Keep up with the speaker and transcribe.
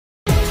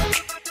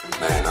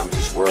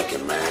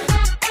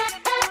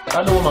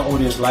I know what my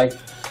audience like.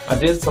 I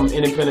did some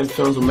independent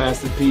films with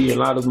Master P,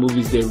 and a lot of those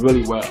movies did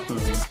really well. I'm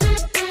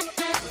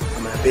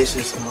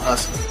ambitious, I'm a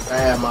hustler. I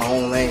have my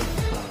own lane.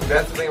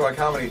 That's the thing about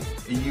comedy.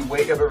 You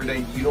wake up every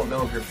day, you don't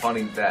know if you're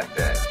funny that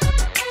day.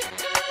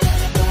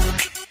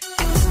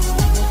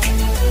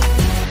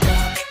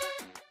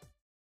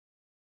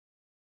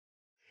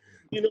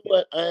 You know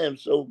what? I am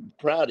so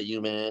proud of you,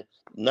 man.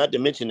 Not to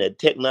mention that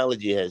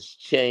technology has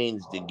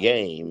changed the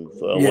game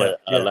for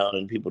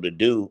allowing people to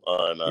do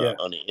on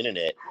the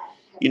internet.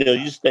 You know,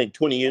 you just think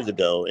 20 years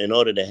ago, in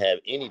order to have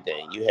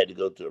anything, you had to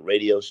go to a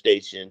radio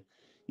station,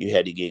 you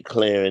had to get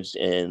clearance,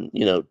 and,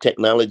 you know,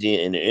 technology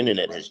and the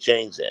internet has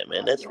changed that,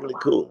 man. That's really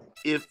cool.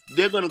 If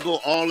they're going to go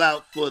all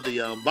out for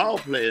the ball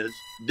players,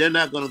 they're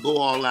not going to go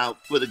all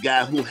out for the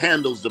guy who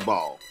handles the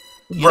ball.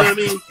 You know what I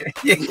mean?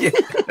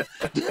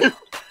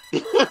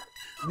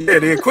 Yeah,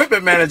 the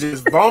equipment manager is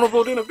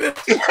vulnerable than a bitch.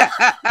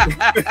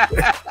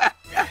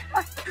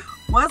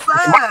 What's up?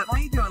 How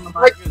you doing,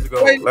 Lamont? Years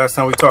ago, last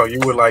time we talked,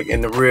 you were like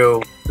in the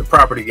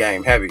property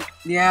game, heavy.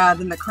 Yeah,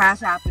 then the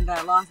crash happened.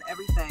 I lost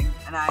everything,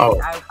 and I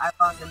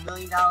lost $1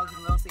 million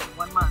in real estate in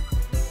 1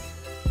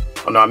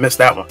 month. Oh no, I missed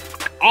that one.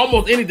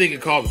 Almost anything can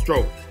cause a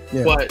stroke,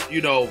 but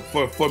you know,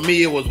 for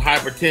me, it was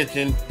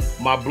hypertension.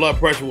 My blood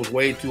pressure was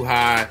way too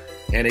high,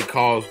 and it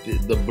caused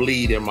the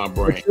bleed in my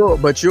brain.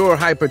 But your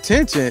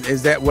hypertension,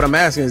 is that what I'm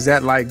asking? Is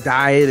that like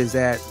diet? Is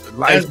that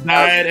life? That's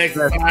diet,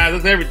 exercise,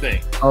 that's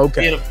everything.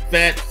 Okay. Being a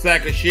fat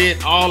sack of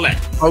shit, all that.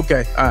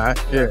 Okay, all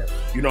right, yeah.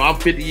 You know, I'm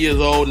 50 years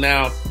old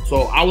now,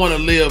 so I want to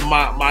live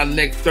my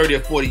next 30 or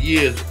 40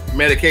 years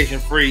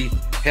medication-free,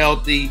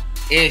 healthy,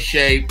 in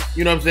shape.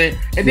 You know what I'm saying?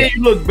 And then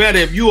you look better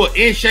if you are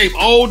in shape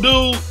old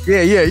dude.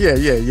 Yeah.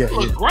 You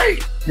look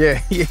great.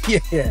 Yeah.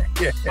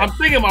 I'm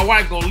thinking my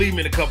wife gonna leave me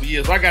in a couple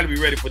years, so I got to be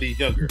ready for these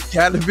young girls.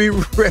 Got to be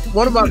ready.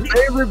 One of my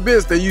favorite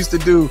bits they used to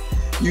do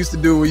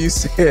where you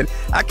said,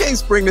 "I can't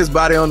spring this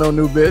body on no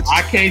new bitch.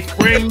 I can't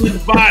spring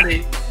this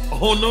body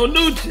on no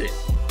new chick."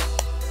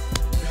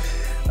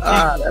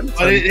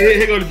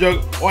 Here go the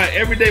joke.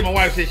 Every day my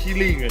wife says she's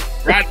leaving.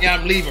 Right now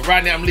I'm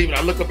leaving.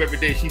 I look up every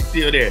day, she's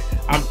still there.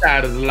 I'm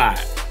tired of the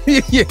lie.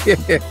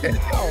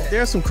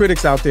 There's some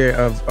critics out there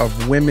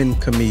of women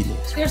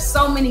comedians. There's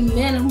so many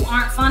men who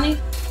aren't funny,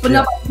 but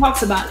nobody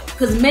talks about it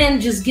because men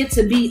just get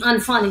to be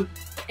unfunny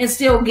and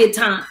still get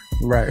time.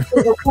 Right.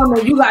 As a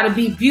woman, you got to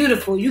be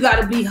beautiful. You got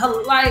to be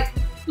like,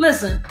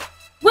 listen,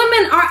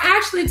 women are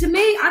actually, to me,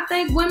 I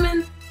think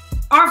women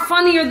are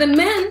funnier than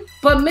men,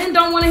 but men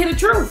don't want to hear the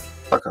truth.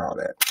 Fuck all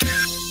that.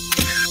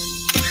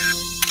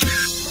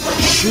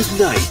 Suge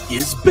Knight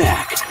is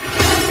back,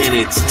 and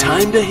it's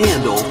time to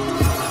handle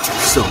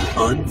some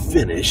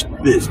unfinished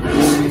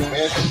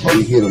business. Are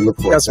you here to look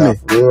for a top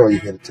girl, or are you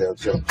here to tell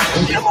jokes?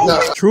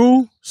 No.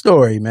 True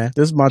story, man.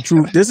 This is my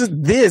true. This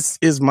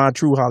is my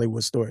true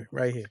Hollywood story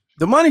right here.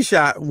 The money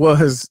shot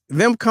was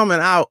them coming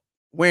out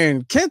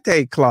wearing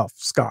kente cloth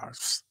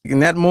scarves. In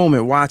that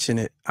moment, watching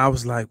it, I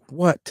was like,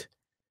 "What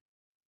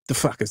the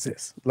fuck is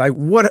this? Like,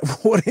 what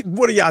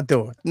are y'all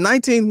doing?"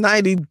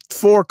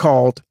 1994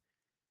 called,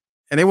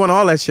 and they want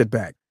all that shit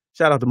back.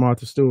 Shout out to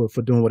Martha Stewart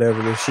for doing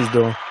whatever it is she's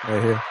doing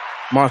right here.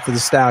 Martha the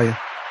Stallion.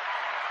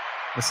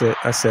 That's it.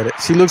 I said it.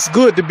 She looks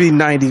good to be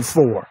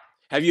 94.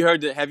 Have you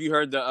heard the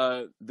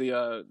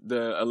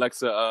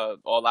Alexa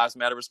All Lives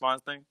Matter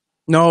response thing?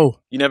 No.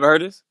 You never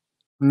heard this?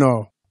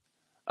 No.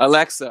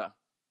 Alexa,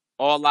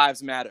 all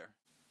lives matter.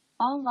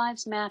 All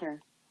lives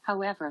matter.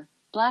 However,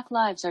 Black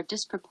lives are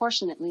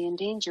disproportionately in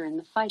danger in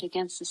the fight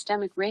against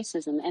systemic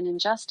racism and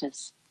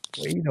injustice.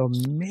 Wait a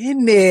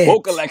minute.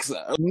 Woke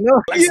Alexa.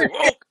 No. Alexa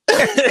woke.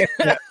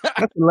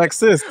 That's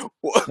Alexis.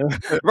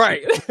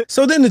 Right.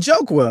 So then the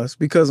joke was,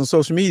 because on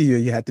social media,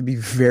 you had to be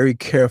very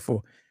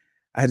careful.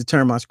 I had to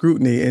turn my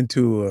scrutiny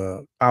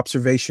into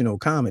observational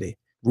comedy.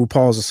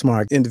 RuPaul's a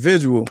smart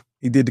individual.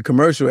 He did the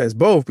commercial as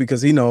both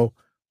because he know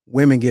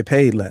women get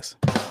paid less.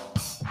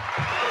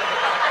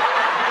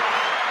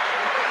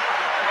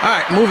 All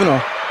right, moving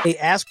on. They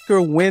asked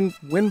her when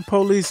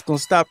police gonna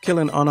stop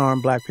killing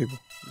unarmed Black people.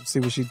 Let's see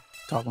what she's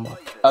talking about.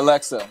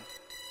 Alexa,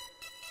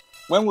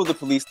 when will the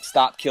police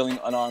stop killing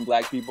unarmed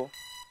Black people?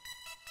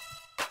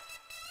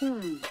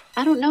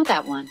 I don't know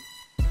that one.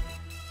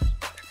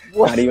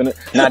 What?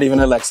 Not even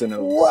Alexa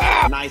knows.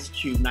 Wow. Nice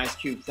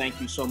cube.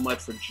 Thank you so much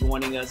for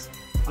joining us.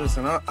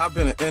 Listen, I've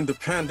been an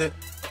independent,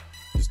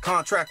 just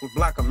contract with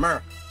Black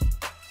America.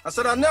 I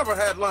said I never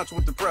had lunch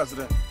with the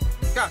president.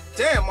 God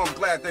damn, I'm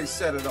glad they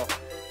set it off.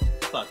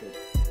 Fuck it.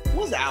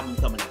 When's the album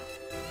coming out?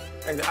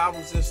 Hey, the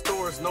album's in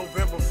stores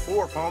November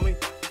 4th, homie.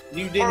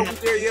 You didn't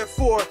have there yet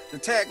for the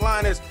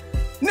tagline is,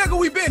 "Nigga,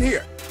 we been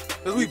here,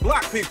 cause we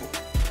Black people.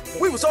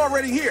 We was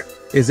already here."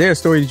 Is there a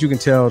story that you can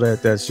tell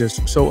that's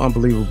just so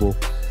unbelievable,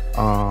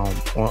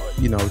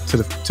 you know,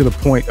 to the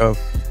point of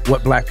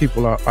what Black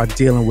people are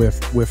dealing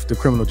with the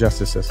criminal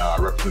justice system? I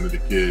represented a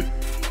kid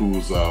who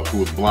was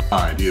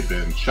blind. He had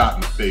been shot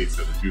in the face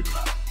as a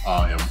juvenile.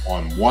 And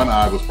on one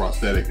eye was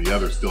prosthetic, the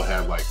other still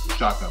had like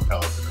shotgun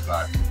pellets in his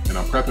eye. And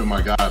I'm prepping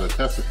my guy to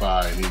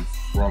testify, and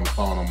we're on the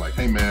phone. I'm like,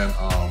 "Hey man,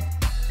 how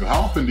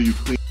often do you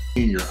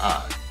clean your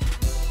eye?"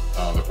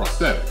 the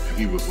prosthetic, and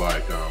he was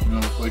like,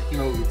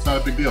 it's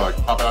not a big deal. I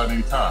can pop it out at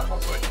any time. I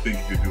was like, you think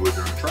you could do it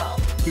during the trial?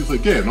 He was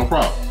like, yeah, no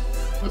problem.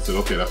 I said,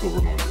 okay, that's what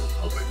we're going to do.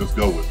 I was like, let's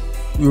go with it.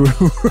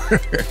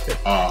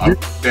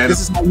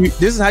 This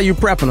is how you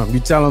prepping them.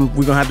 You tell them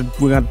we're gonna have to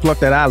pluck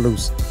that eye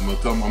loose. I'm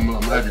gonna tell them I'm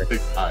gonna have you take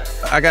the eye.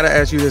 I gotta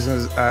ask you this,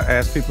 and I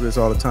ask people this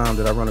all the time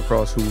that I run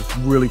across who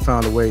really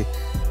found a way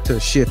to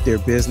shift their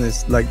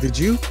business. Like, did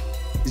you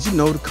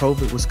know the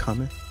COVID was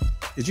coming?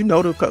 Did you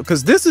know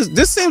because this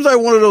seems like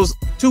one of those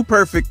too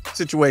perfect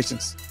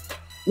situations.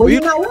 Well,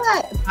 you know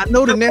what? I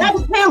know the name. Let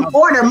him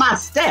order my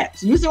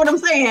steps. You see what I'm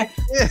saying?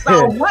 Yeah.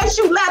 So once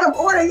you let him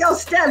order your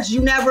steps,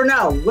 you never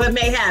know what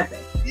may happen.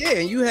 Yeah,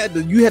 and you had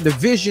the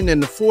vision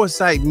and the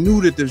foresight, knew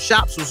that the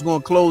shops was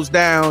going to close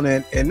down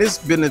and this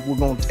business was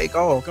going to take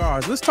off.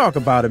 Guys, let's talk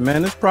about it,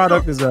 man. This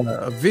product is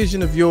a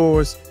vision of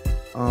yours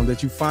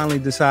that you finally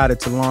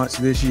decided to launch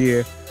this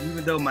year.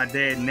 Even though my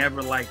dad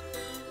never liked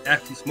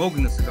actually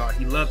smoking the cigar,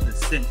 he loved the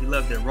scent, he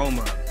loved the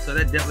aroma of it. So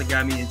that definitely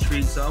got me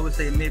intrigued. So I would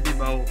say maybe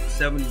about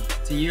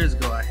 17 years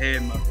ago, I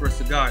had my first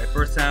cigar,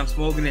 first time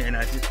smoking it, and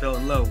I just fell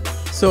in love with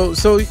it.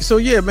 So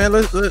yeah, man,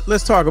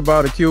 let's talk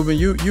about it, Cuban.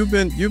 You've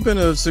been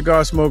a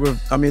cigar smoker.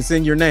 I mean, it's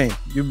in your name.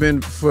 You've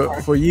been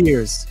for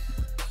years.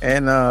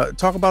 And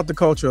talk about the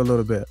culture a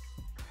little bit.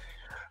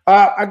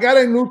 I got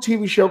a new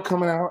TV show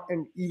coming out,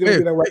 and you're gonna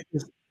get it right.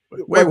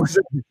 Wait, I'm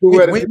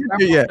gonna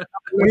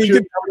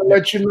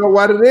let you know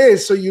what it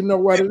is, so you know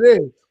what it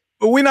is.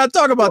 But we're not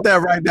talking about that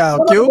right now,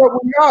 Q.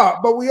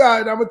 But we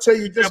are, and I'm gonna tell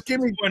you. Just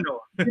give me all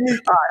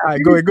right,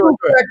 go ahead.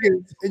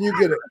 Seconds, and you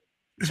get it.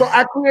 So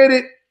I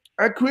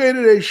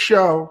created a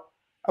show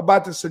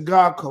about the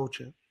cigar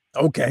culture.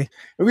 Okay.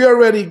 And we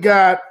already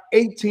got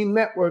 18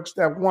 networks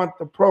that want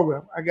the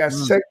program. I got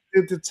Sex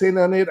Entertain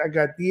on it. I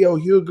got D.L.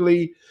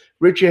 Hughley,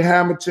 Richard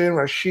Hamilton,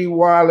 Rasheed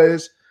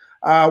Wallace.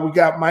 We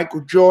got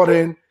Michael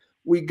Jordan.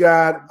 We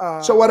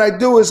got, so what I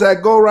do is I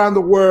go around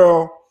the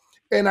world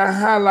and I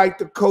highlight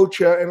the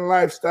culture and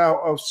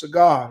lifestyle of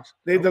cigars.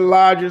 They're the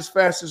largest,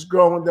 fastest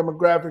growing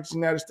demographics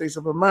in the United States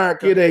of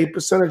America. Get a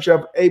percentage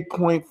of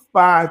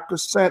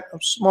 8.5%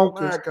 of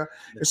smokers,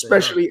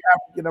 especially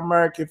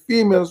African-American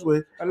females.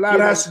 With a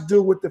lot has to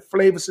do with the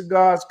flavor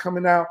cigars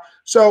coming out.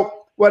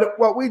 So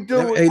what we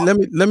do. Hey,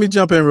 let me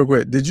jump in real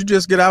quick. Did you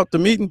just get out the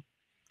meeting?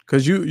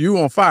 Cause you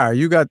on fire.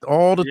 You got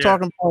all the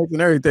talking points and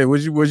everything.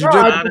 Was you just?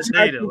 I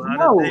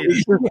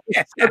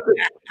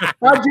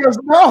just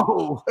know.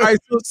 All right.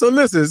 So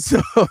listen.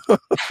 So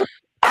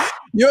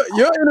your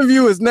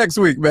interview is next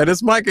week, man.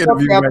 It's my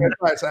interview.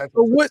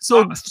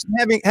 So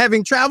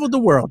having traveled the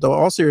world, though,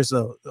 all serious,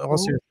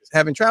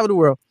 having traveled the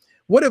world,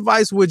 what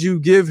advice would you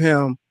give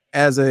him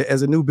as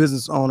a new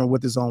business owner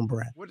with his own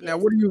brand?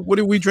 What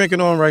are we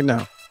drinking on right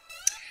now?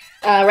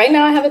 Right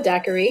now, I have a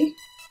daiquiri.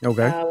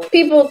 Okay.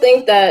 People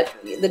think that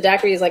the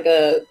daiquiri is like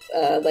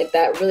like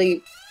that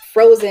really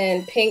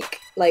frozen pink,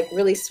 like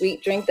really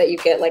sweet drink that you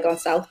get like on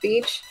South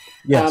Beach.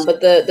 Yes.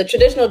 But the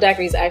traditional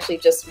daiquiri is actually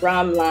just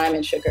rum, lime,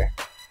 and sugar.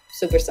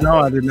 Super simple. No,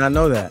 I did not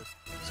know that.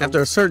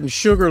 After a certain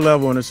sugar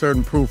level and a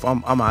certain proof,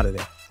 I'm out of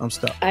there. I'm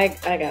stuck. I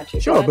got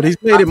you. Sure, but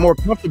he's made it more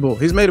comfortable.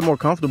 He's made it more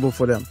comfortable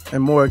for them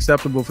and more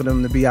acceptable for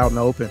them to be out in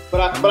the open.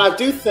 But I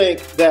do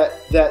think that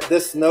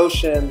this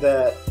notion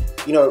that,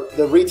 you know,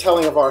 the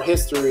retelling of our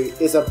history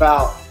is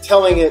about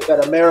telling it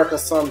that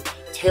America's some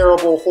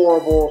terrible,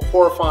 horrible,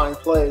 horrifying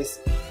place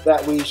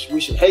that we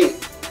should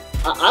hate.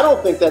 I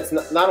don't think that's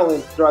not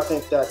only do I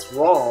think that's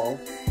wrong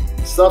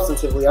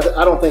substantively,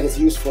 I don't think it's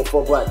useful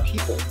for Black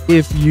people.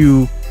 If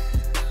you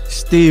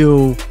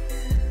still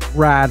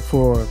ride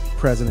for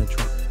President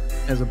Trump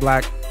as a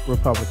Black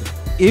Republican,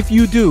 if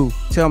you do,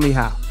 tell me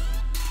how.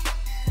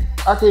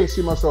 I can't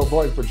see myself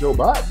voting for Joe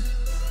Biden.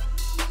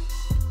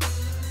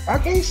 I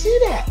can't see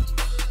that.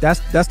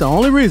 That's the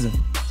only reason.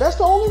 That's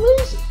the only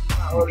reason.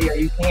 Oh yeah,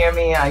 you can hear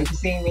me. You can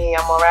see me.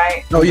 I'm all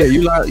right. Oh yeah,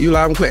 you loud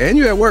and clear, and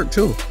you at work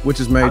too, which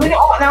is major.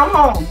 Now I'm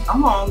home.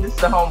 I'm home. This is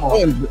the home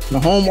office. The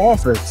home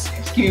office.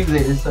 Excuse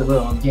it. It's a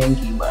little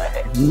janky,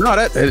 but no,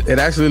 it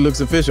actually looks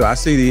official. I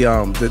see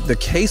the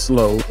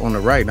caseload on the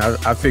right, and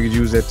I figured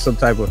you was at some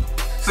type of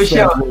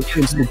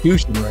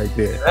institution right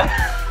there.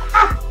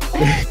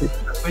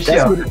 For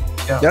sure.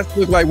 That's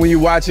look like when you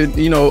watch it,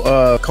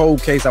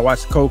 Cold Case. I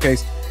watched the Cold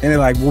Case, and they're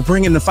like, "We'll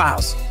bring in the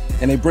files,"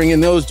 and they bring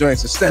in those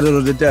joints instead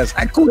of the desk.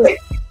 I quit.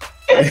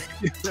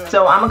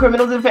 So I'm a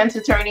criminal defense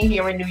attorney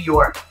here in New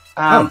York.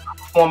 I'm a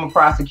former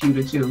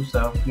prosecutor too,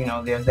 so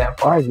there's that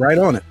part. I was right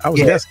on it. I was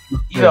guessing.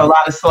 A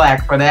lot of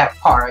slack for that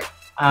part.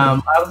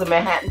 I was a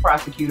Manhattan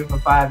prosecutor for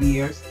 5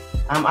 years.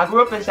 I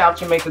grew up in South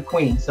Jamaica,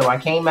 Queens, so I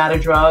came out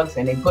of drugs,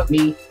 and they put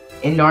me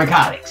in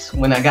narcotics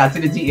when I got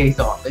to the DA's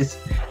office.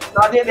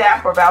 So I did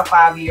that for about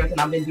 5 years, and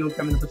I've been doing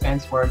criminal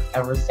defense work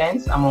ever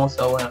since. I'm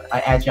also an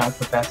adjunct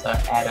professor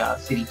at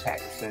City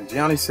Tech. And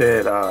Gianni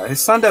said his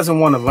son doesn't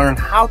want to learn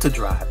how to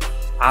drive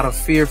out of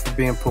fear for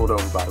being pulled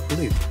over by the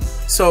police.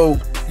 So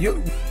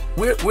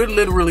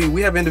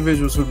we have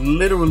individuals who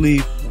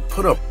literally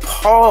put a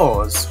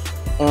pause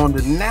on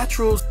the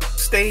natural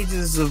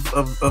stages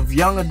of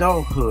young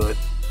adulthood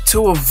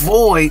to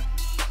avoid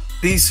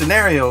these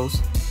scenarios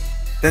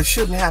that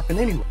shouldn't happen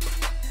anyway.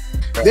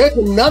 There's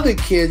another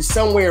kid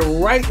somewhere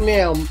right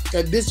now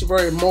at this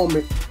very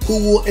moment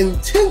who will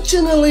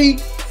intentionally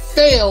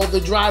fail the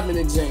driving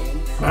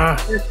exam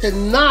to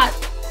not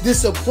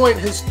disappoint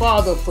his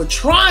father for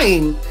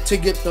trying to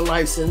get the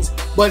license,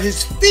 but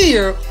his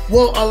fear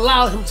won't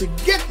allow him to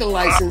get the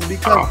license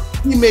because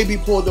he may be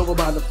pulled over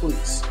by the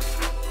police.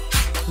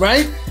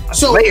 Right?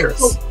 That's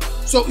layers.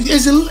 So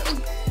is it?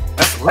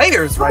 That's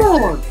layers, right?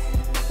 Come on.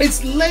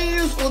 It's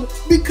layers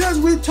because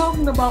we're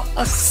talking about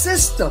a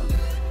system.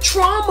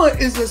 Trauma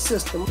is a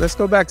system. Let's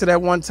go back to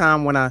that one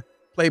time when I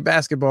played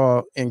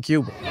basketball in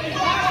Cuba.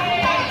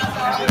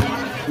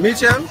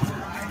 Michel?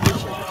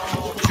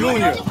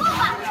 Junior.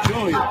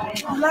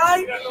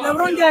 Like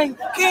LeBron James,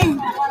 King.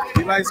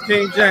 He likes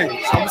King James.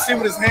 I'm gonna see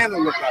what his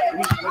handle looks like.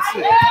 Let's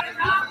see.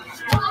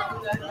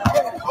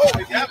 Oh,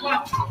 he got one.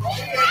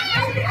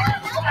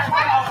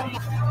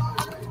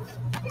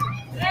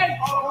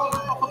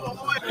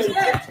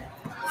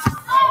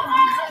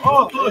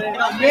 Oh,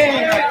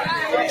 man.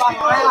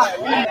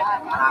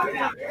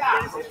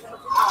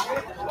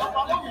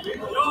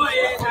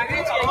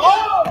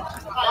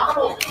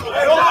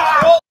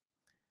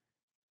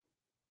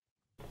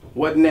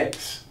 What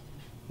next?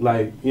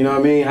 Like, you know what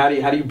I mean? How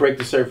do you break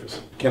the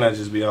surface? Can I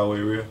just be all the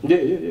way real? Yeah.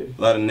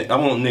 A lot of I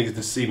want niggas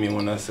to see me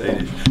when I say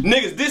this.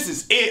 Niggas, this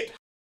is it.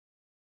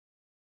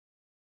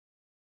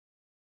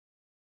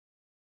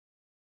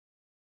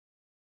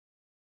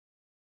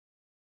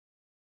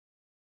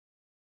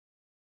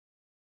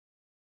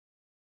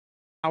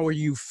 How are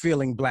you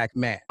feeling, black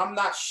man? I'm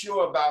not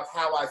sure about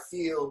how I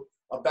feel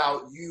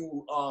about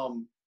you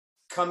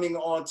coming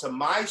on to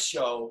my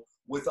show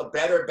with a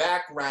better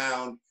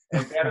background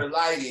and better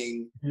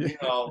lighting, you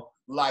know,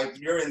 like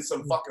you're in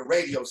some fucking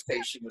radio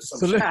station or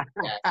some shit like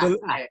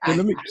that.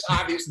 It's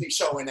obviously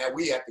showing that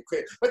we at the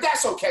crib. But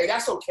that's okay.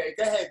 That's okay.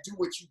 Go ahead, do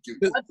what you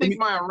do. I think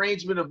my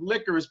arrangement of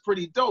liquor is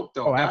pretty dope,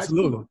 though. Oh,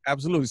 absolutely.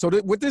 Absolutely. So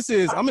what this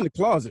is, I'm in the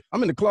closet.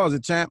 I'm in the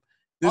closet, champ.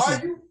 This Are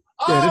is, you?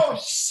 yeah, Oh,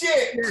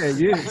 shit.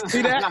 Yeah.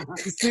 See that?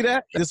 You see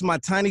that? This is my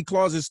Tiny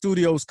Closet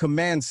Studios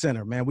command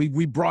center, man.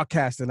 We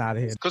broadcasting out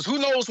of here. Because who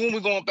knows when we're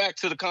going back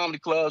to the comedy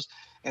clubs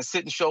and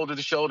sitting shoulder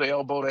to shoulder,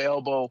 elbow to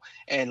elbow,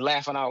 and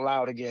laughing out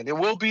loud again. There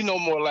will be no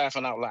more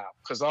laughing out loud.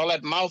 Because all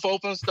that mouth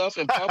open stuff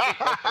in public,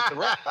 it's a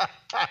wrap.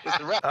 It's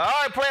a wrap. All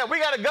right, player, we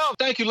got to go.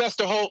 Thank you,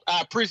 Lester Holt. I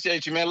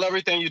appreciate you, man. Love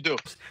everything you do.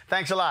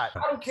 Thanks a lot.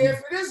 I don't care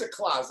if it is a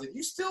closet.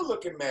 You still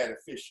looking mad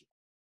official.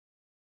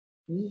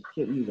 Can you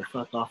get me the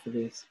fuck off of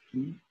this?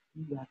 Can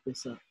you wrap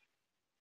this up?